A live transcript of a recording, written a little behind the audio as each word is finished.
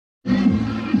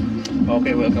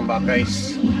Okay, welcome back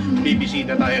guys.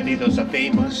 Bibisita tayo dito sa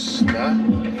famous na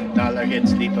dollar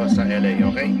hits dito sa LA,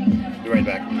 okay? Be right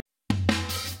back.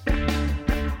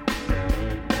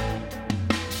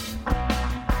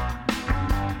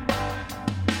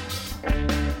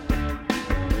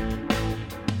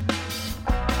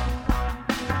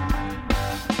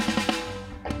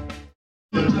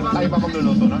 Tayo ba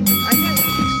magluluto nun?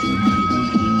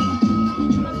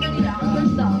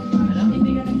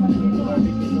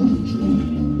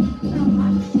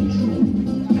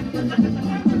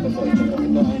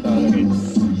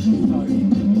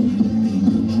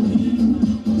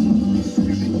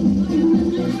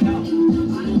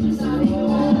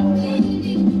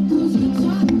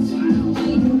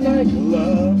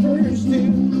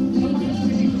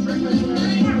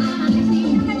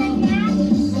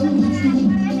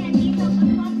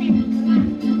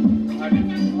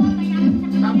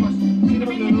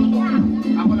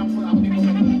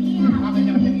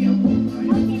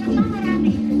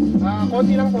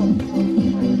 Konti lang po. Ano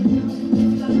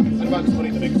ba gusto mo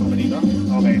rito? May gusto mo dito?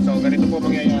 Okay, so ganito po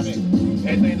mangyayari.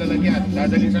 Ito yung lalagyan.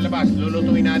 Dadalhin sa labas.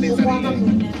 Lulutuin natin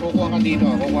sarili. Kukuha ka dito.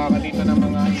 Kukuha ka dito ng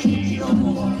mga iihaw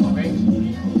mo. Okay?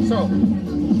 So,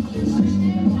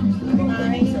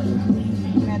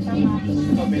 Betamax.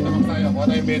 Ito, Betamax tayo.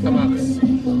 Kuha tayong Betamax.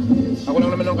 Ako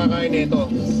lang naman ang kakain nito.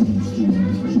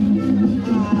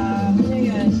 Ano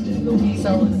yan?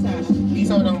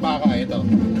 Isaw ng baka. Ito.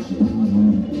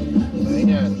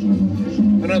 Ayan.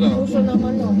 Ano to? Puso ng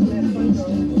manok.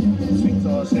 Sweet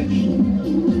sausage.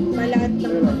 Balat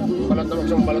ng manok. Balat ng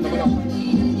manok. Balat ng manok.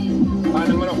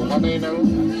 Paano manok? Kuha tayo ng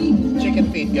chicken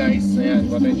feet guys. Ayan.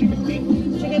 Kuha tayo chicken feet.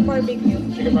 Chicken barbecue.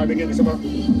 Chicken barbecue. Gusto mo?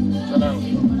 Isa lang.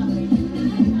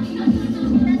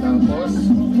 Tapos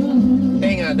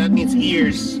tenga. That means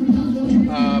ears.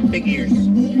 Pig ears.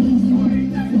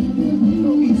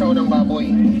 So, isaw ng baboy.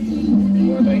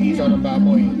 Kuha tayo isaw ng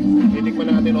baboy.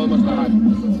 Titikman natin almost lahat.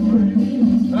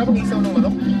 Wala bang isaw ng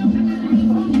manok?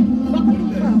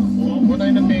 Kuha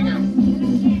tayo ng tenga.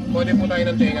 Kuha po tayo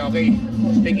ng tenga, okay?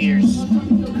 Pig ears.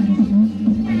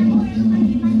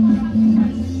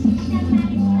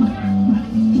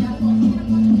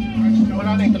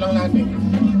 Wala na, ito lang lahat eh.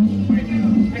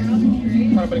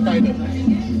 Para balik tayo doon.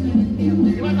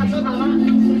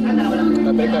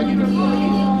 Balik tayo dito.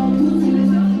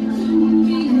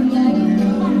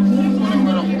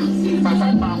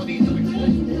 Sasakit pa ako dito eh.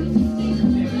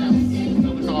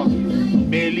 Gusto ko,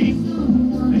 belly.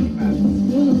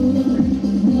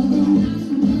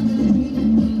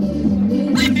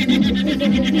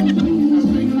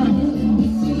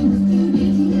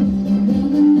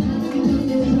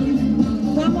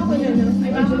 Tama ko na no?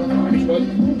 Fishball?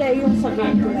 Hindi, yung sa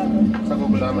gulaman. Sa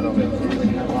gugulaman, okay.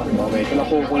 Okay, ito na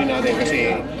kukunin natin kasi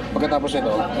pagkatapos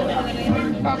nito,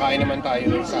 kakain naman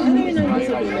tayo sa Ano yun ang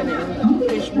gusto ko na?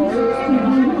 Fishball?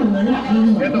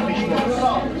 Ito, fishballs.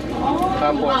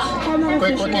 Tapos,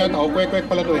 kwek-kwek yan. Oh, kwek-kwek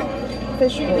pala to eh.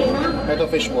 Fishball? Ito,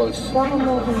 fishballs. Baka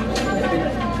mo ako.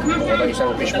 Ito,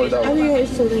 isang fishball daw. Ano yung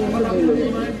isa na yung dulo?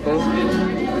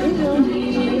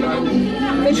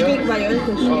 Fish cake ba yun?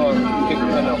 Fish cake? Oo,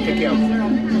 kikiam.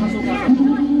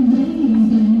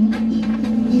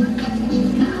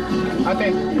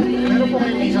 Ate, meron po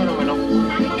kayong isaw ng manok?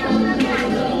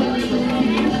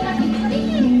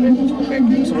 Okay,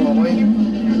 gusto mo ako eh.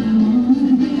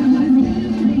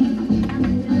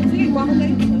 Sige, kuha ko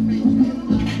tayo.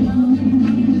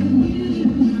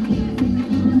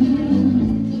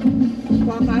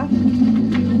 Kuha ka?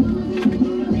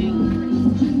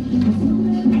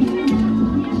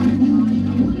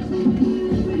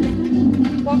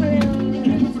 Kuha ka na.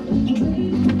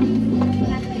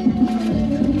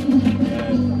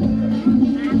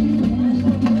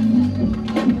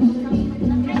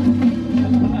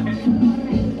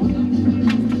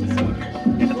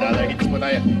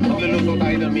 Magluluto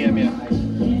tayo ng miya-miya.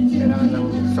 Kailangan lang.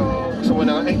 So, gusto mo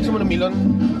ng milon?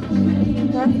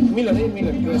 Ha? Milon,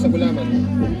 milon. Sa gulaman.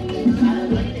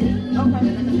 Okay.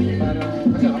 Para,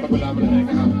 kasi kapag gulaman na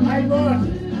kahapon. Hi, boss.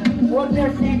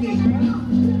 Order CD.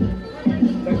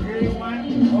 The green one.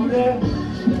 Order.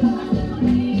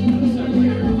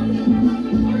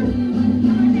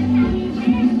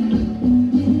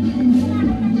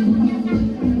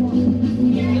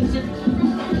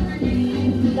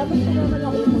 Dapat ko naman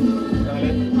ako.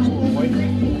 Nakalit? Gusto mo ko eh?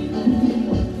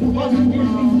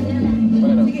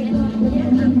 Wala na. Sige.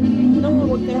 No,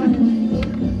 huwag ka.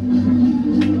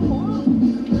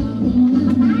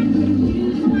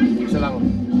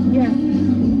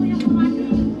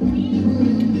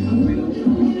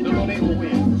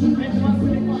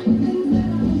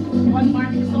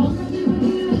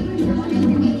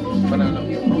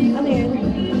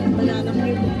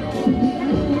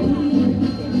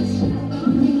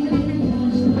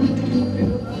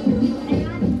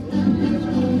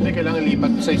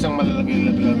 sa isang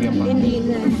malalagyan pa? Hindi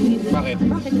na. Bakit?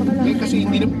 Bakit makalaki? Kasi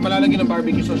hindi na malalagyan ng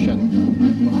barbecue sauce yan.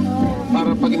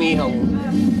 Para pag inihaw.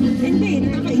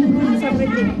 Hindi, nakakain mo lang sa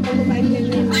bread eh. Pag kumain ka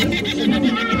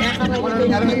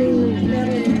na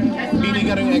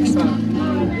Vinegar yung extra.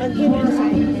 lagyan mo na sa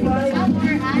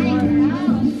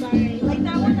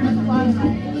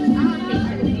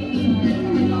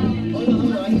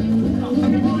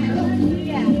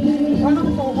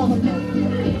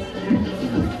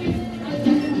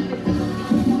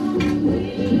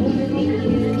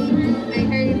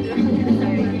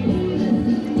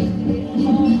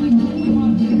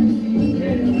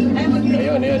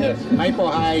Ayun. Hi po,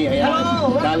 hi. Ayan.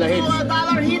 Dollar hits.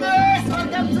 Dollar hitters!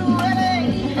 Welcome to LA!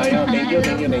 Ayun, thank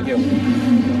you.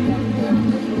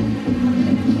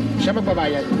 Siya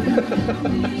magbabayad.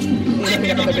 Yun ang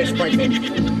pinaka the best part eh.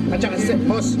 At saka,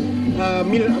 boss,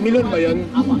 milon ba yun?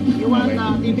 Apa, you want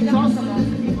dipping sauce?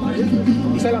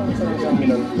 Isa lang isang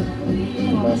milon.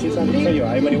 Sa iyo,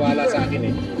 ay maniwala sa akin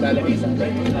eh. Lalagay sa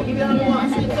akin. Lagi lang mo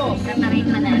sweet sauce. Katarin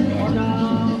pa natin.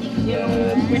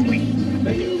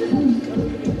 Thank you.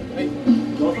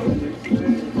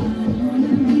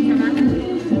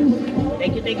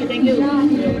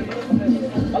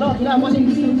 Halo, sila mo sing.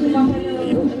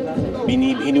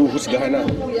 Hinuhusgahan na.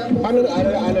 Paano,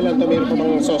 ano lang to, meron pa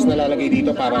mga sauce na lalagay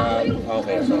dito para,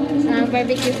 okay.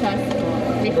 Barbecue sauce po.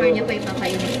 Before nyo pa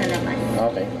ipapainit sa labas.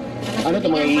 Okay. Ano to,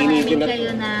 mga iinitin na?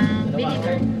 kayo ng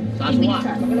vinegar. Saswa.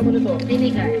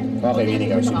 Vinegar. Okay,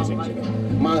 vinegar. Sige.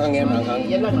 Maanghang yan, maanghang.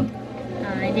 Yan lang.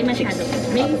 Hindi masyado.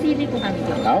 May sili po kami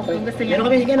dito. Okay. Kung gusto nyo. Meron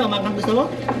kami sige no, manghang gusto mo?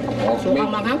 Okay.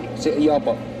 Sukang manghang? Iyo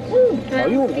po.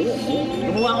 Ayun.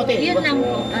 Gumawa ko Yun lang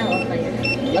po. Okay.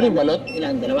 Ano yung balot?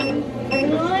 Ilan? Dalawa?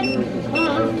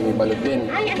 May balot din.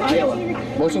 Ay, ano Ayaw ah.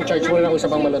 Boss, yung charge mo na ako isa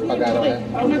pang balot pag ano ka.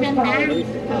 maganda.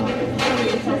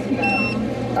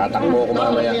 Tatakbo ko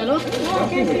mamaya. Ano?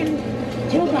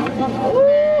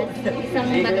 Isang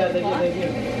balot po.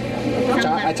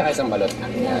 At saka isang balot.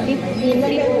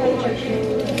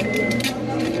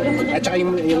 At saka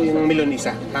yung milon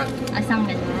isa. Ha? Asang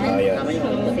ganun. Ayun.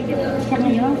 Sige.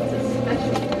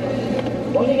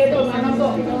 Sige ito, manghang to.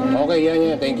 Okay,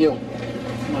 yan. Thank you.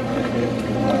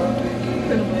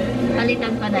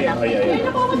 Palitan pa na lang. Ay.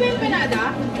 Ako ba yung pinada?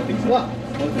 Wah.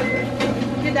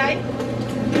 Did I?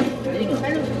 Galing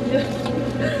ah.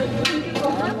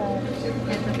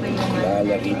 Ito pa yung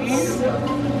Dollar hits.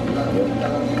 Yun.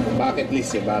 Bucket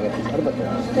list eh, bucket list. Ano ba ito?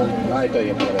 Ito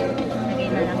yung pera. lagay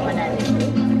na lang pa natin.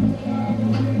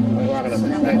 Magawa ka naman.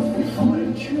 Ay.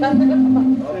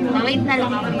 Wait na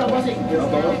lang Ito po. kasi.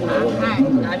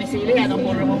 Dami sili, anong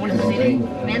mura mo muna sa sili?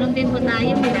 Meron din po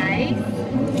tayo guys.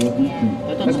 Yan.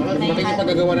 Ito, Mas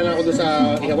makikipagagawa na lang ako doon sa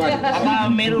ihawan. baka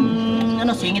merong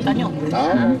ano, singitan nyo.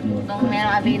 Ah. Kung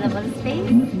meron available space.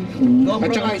 Go At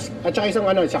bro.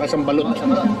 saka isang balot. Yan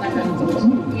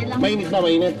lang. Mainit ba?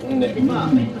 Mainit? Hindi. Ba,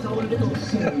 may pa sa ulo dito.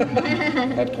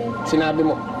 At sinabi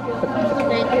mo.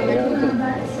 30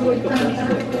 minutes.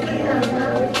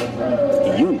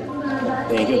 Yun.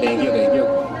 Thank you.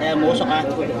 Kaya musok ka.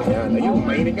 Ayan, ayun.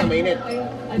 Mainit ka, mainit. Ayan.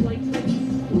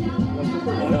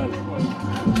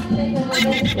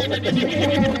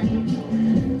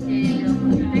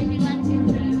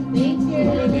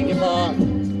 Thank you po.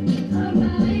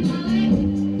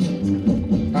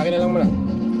 Akin na lang muna.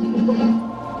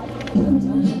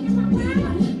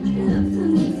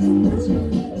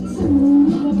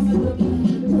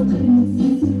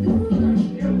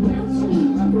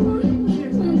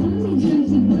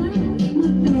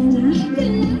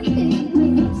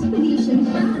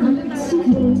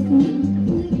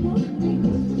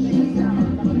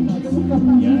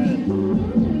 Yan.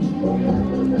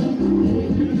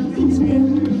 Sige.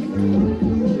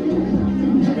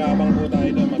 Mag-aabang po tayo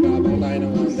doon. Mag-aabang tayo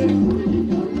ng konti.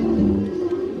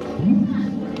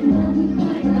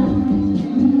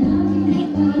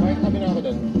 Bakit tabi na ako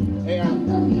doon?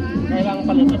 Kailangan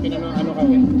pala na ano ka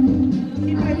eh.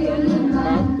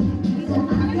 Ha?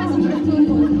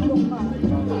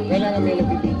 Kailangan may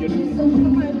nag-video rin.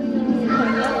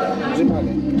 Kasi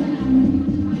bakit?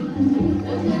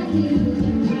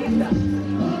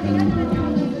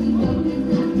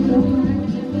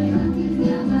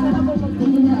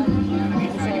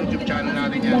 Sa YouTube channel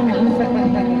natin yan.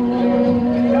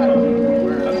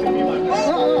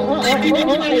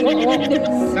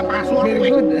 Napasok ako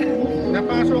eh.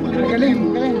 Napasok ako. Galing.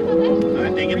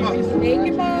 Thank you po. Thank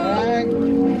you po.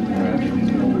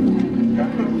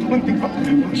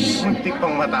 Muntik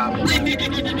pang matapos.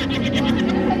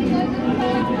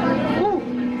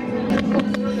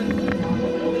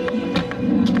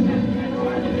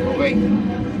 Okay.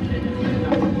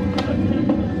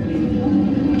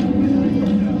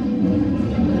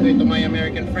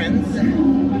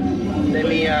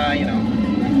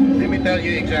 tell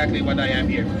you exactly what I have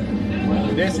here.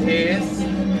 This is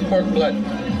pork blood.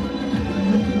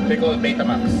 They call it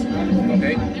Betamax.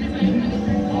 Okay?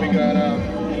 We got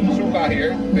suka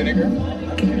here, vinegar.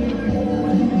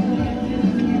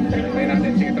 Try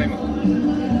natin. Sige, try mo.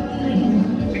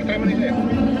 Sige, try mo rin sa'yo.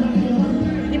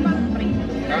 Di ba free?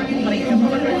 Ha? Free.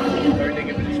 Lord, thank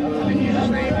you for this food. In Jesus'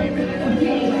 name, amen.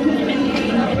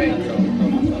 Okay, so.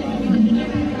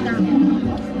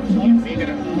 Sige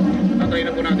na. Tatry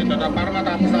na po natin ito. Para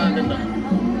matapos na natin ito.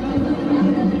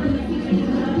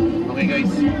 Okay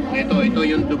guys, ito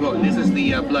yung dugo. This is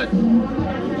the blood.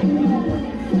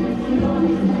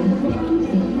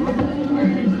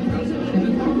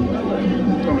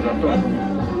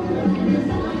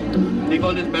 They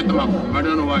call this Betamax. I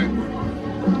don't know why.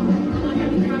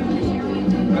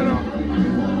 Ano?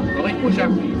 Okay po siya.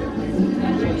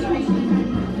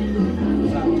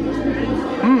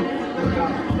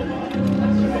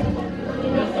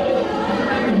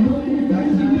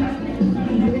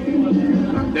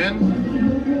 And then,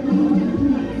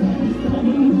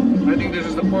 I think this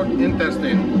is the pork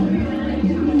intestine.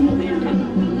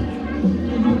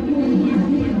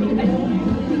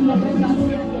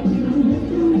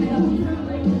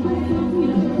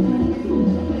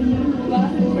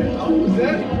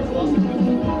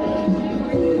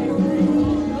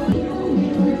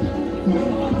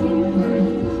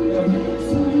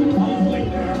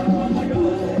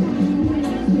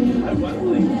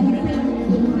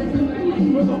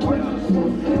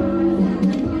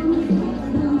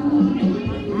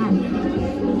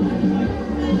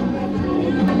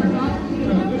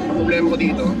 Problema ko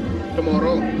dito,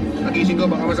 tomorrow, nagising ko,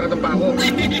 baka masakit ang pako.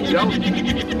 Yo!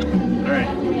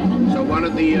 Alright, so one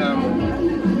of the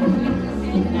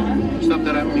stuff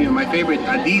that I'm, my favorite,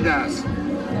 Adidas.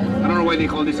 I don't know why they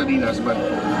call this Adidas, but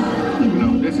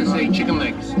this is a chicken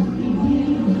legs.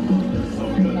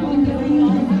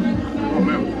 Oh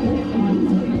man.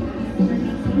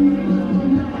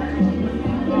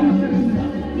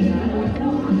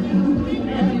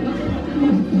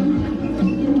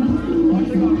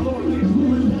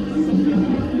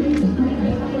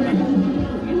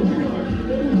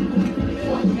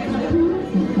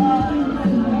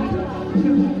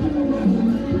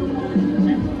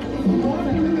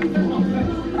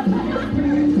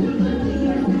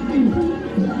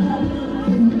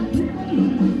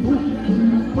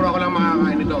 Puro ako lang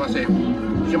makakain nito kasi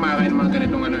siya makakain ng mga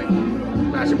ganitong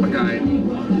klase pagkain.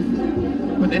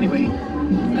 But anyway,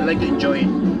 I like to enjoy it.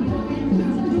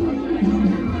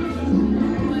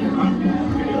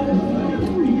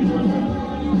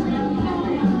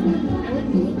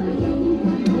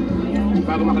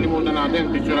 Bago makalimutan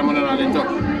natin, picturean muna natin ito.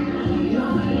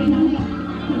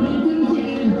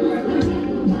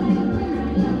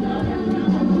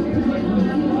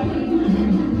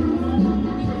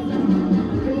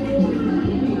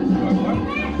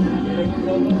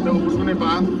 Naubos ko na yung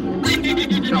paa.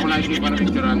 Siya ako lang para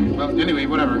picturean. But anyway,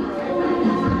 whatever.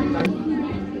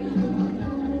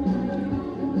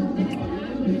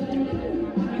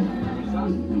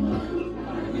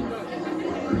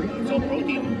 It's all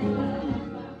protein.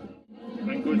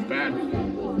 And good fat.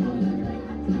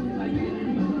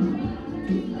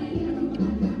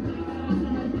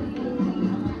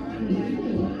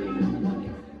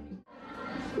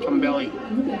 Some belly.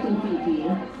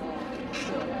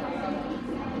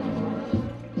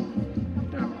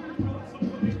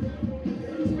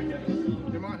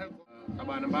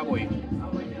 Taba ng baboy.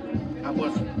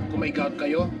 Tapos, kung may gout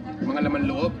kayo, mga laman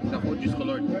loob, naku, Diyos ko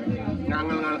Lord.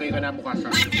 Nangangal kayo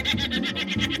kanabukasan.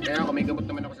 Kaya ako, may gamot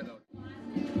naman ako sa gout.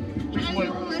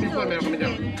 Fishball, meron kami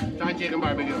dyan. Tsaka chicken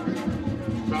barbecue.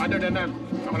 So other than that,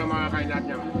 ako lang makakain lahat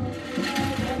niya.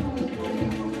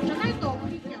 Tsaka ito,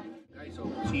 Guys, so,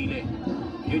 sili.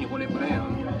 Yun, yung kulay pala yan.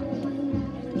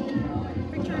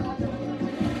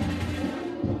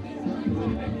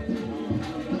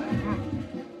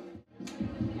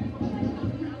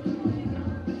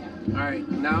 Alright,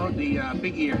 now the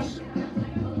pig ears.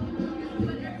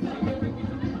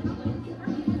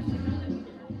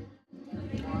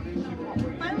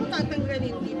 Paano mo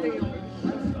tatanggalin dito yung...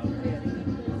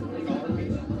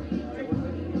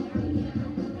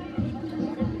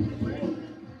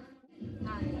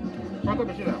 Pato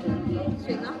ba sila?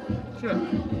 Sino? Sila.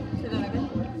 Sila agad?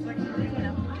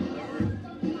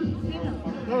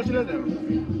 No, sila din.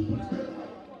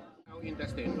 Ang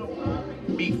intestine.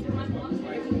 Beef.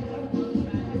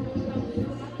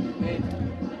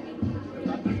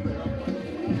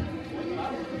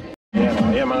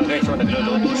 Ayan mga guys, so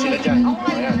nagluluto sila dyan.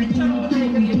 Ayan.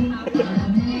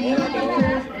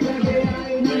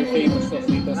 Very famous sauce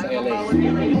dito sa LA.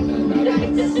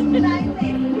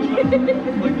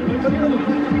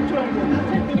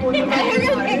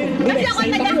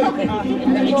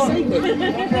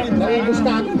 Excited. Naubos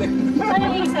na agad eh. Ano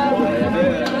yung isa?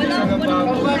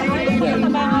 Yan.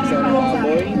 Isang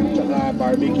baboy, tsaka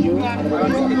barbecue. Ano ba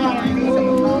isa?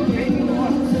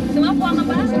 Sumapuha ka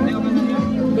ba?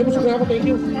 Hindi, busog na ako. Thank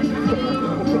you.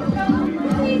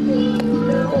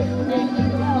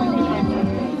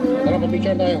 Tara,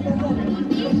 mag-picture tayo.